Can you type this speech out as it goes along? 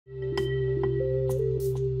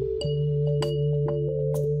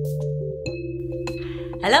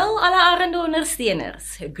Hallo alle Arende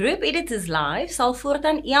ondersteuners. Group Editors Live sal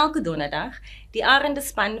voortaan elke donderdag die Arende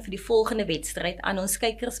span vir die volgende wedstryd aan ons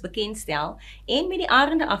kykers bekendstel en met die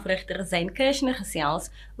Arende afrigter Zane Kirchner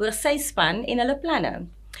gesels oor sy span en hulle planne.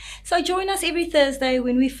 So join us every Thursday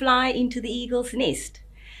when we fly into the Eagles' nest.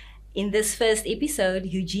 In this first episode,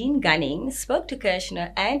 Eugene Gunning spoke to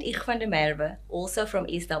Kirchner and Ich van der Merwe, also from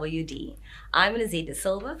SWD. I'm Lizette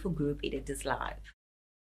Silva for Group Editors Live.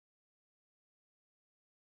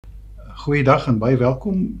 Goeiedag en baie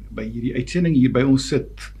welkom by hierdie uitsending. Hier by ons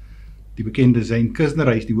sit die bekende Zane Kirchner,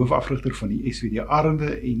 hy is die hoofafrigter van die SWD Arende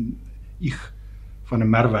en Ich van der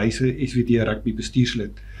Merwe, hy is 'n SWD rugby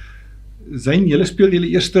bestuurslid. Zane, julle speel julle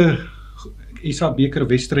eerste SA beker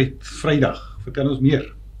wedstryd Vrydag. Vertel ons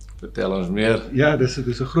meer. Vertel ons meer. Ja, dis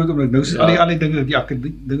 'n groot oomblik. Nou is al die dinge,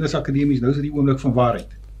 dinge is akademies, nou is dit die oomblik van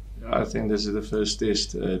waarheid. Yeah, I think this is the first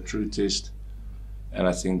test, true test. And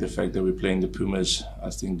I think the fact that we're playing the Pumas,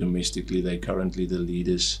 I think domestically they're currently the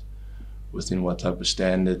leaders within what type of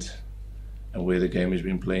standard and where the game has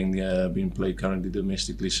been played currently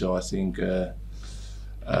domestically. So I think,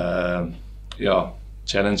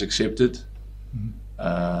 challenge accepted.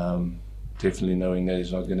 Definitely knowing that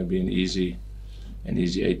it's not going to be an easy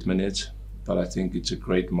 8 minutes, but I think it's a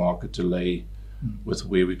great marker to lay with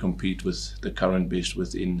where we compete with the current best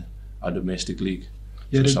within our domestic league.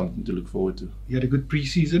 So something to look forward to. You had a good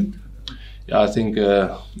pre-season? Yeah, I think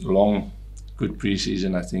long, good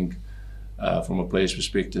pre-season. I think from a player's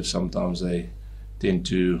perspective, sometimes they tend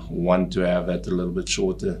to want to have that a little bit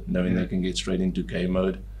shorter, knowing they can get straight into game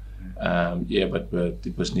mode. But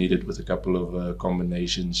it was needed with a couple of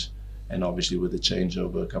combinations, and obviously with the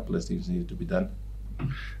changeover, a couple of things needed to be done.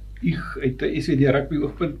 Uit die SWD rugby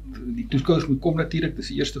oogpunt, die toeskouers moet kom natuurlik, dis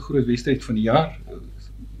die eerste groot wedstryd van die jaar.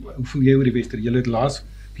 Hoe voel jy oor die wedstryd? Julle het laas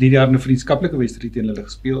verlede jaar 'n vriendskaplike wedstryd teen hulle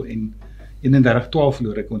gespeel en 31-12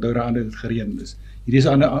 verloor. Ek onthou daaraan het dit gereën. Dus hierdie is 'n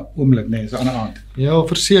ander oomblik, nee, is 'n ander aand. Ja,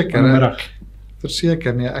 verseker.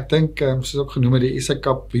 Verseker, nee. Ek dink soos ook genoem het, die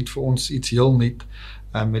SWD bied vir ons iets heel nuut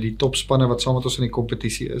met die topspanne wat saam met ons in die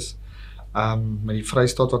kompetisie is. Met die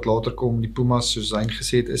Vrystaat wat later kom, die Pumas, soos Zane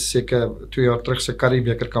gesê het, is seker 2 jaar terug se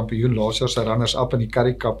Currie-beker kampioen, laas jaar se runners-up in die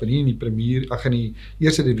Currie-cup en nie in die premier, in die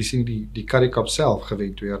eerste divisie die Currie-cup self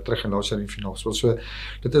gewen 2 jaar terug en laas jaar in die finaal speel. So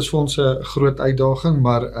dit is vir ons 'n groot uitdaging,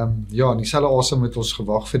 maar in dieselfde asem het ons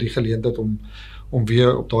gewag vir die geleentheid om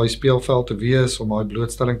weer op daai speelveld te wees, om daai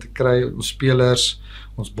blootstelling te kry, ons spelers,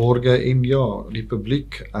 ons borge en die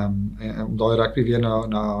publiek, om daai rugby weer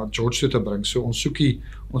na George toe te bring. So ons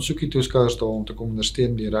soekie toeskouers daar om te kom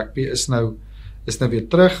ondersteun. Die rugby is nou weer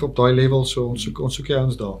terug op daai level, so ons soekie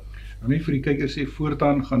ons daar. Nou net vir die kykers sê,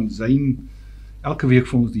 voortaan gaan Zane elke week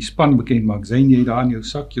vir ons die span bekend maak. Zane, jy daar in jou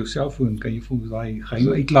sak, jou selfoon, kan jy vir ons daai geheim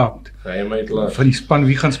uitlaat? Geheim uitlaat. Van die span,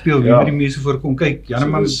 wie gaan speel, wie moet die mense voorkom? Kyk,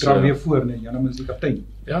 Janneman dra weer voor, nee, Janneman is die kaptein.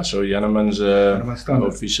 Yeah, so Janneman's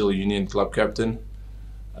official Union club captain.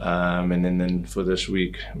 And then for this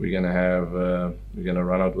week, we're gonna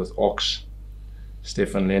run out with Ox,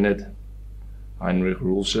 Stefan Leonard, Heinrich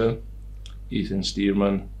Rulse, Ethan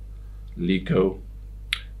Steerman, Lico,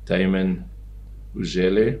 Damon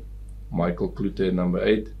Uzele, Michael Klute at number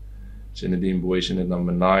 8, Zinedine Boysen at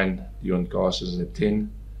number 9, Dion Carstens at 10,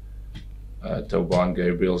 Toban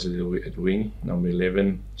Gabriels at wing, number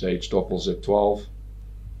 11, Jade Stoppels at 12,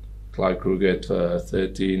 Clyde Kruger at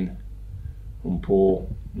 13, Umpo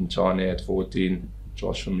Nchane at 14,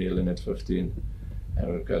 Josh Vermeulen at 15,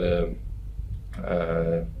 and we've got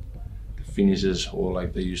the finishers, or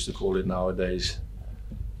like they used to call it nowadays,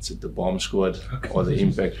 it's the bomb squad, or the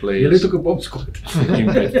impact players. Julle het ook 'n bomb squad. The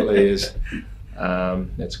impact players.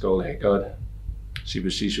 Let's go Hekard,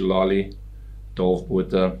 Sibusi Sulali, Dolf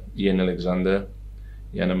Botha, Ian Alexander,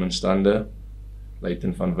 Janneman Stander,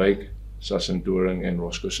 Leighton van Wyk, Sasson Doring, and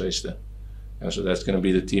Roscoe Seister. So that's going to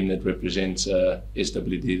be the team that represents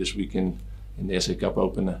SWD this weekend in the SA Cup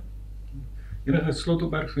opener. Julle gaan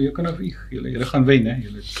Slotterberg van jou kan of julle gaan wen, hè?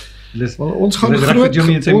 Ons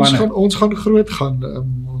gaan groot gaan.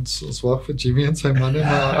 Ons wag vir Jimmy en sy manne,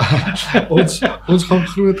 maar ons gaan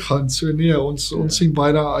groot gaan. So nee, ons sien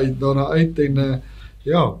baie daarna uit en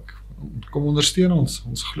kom ondersteun ons.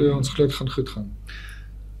 Ons glo dit gaan goed gaan.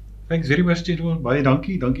 Thanks very much, gentlemen. Baie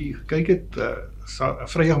dankie gekyk het.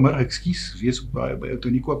 Vrydagmiddag, ekskuus, wees by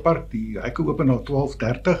Outeniqua Park, die hekke open al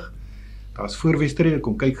 12:30. Daar's voorwedstryde,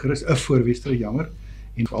 kom kyk gerus, 'n voorwedstryd, jammer.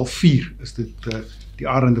 En vir al 4 is dit die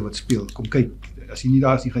Arende wat speel. Kom kyk, as jy nie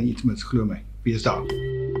daar is nie, gaan jy iets mis, glo my. Wees daar.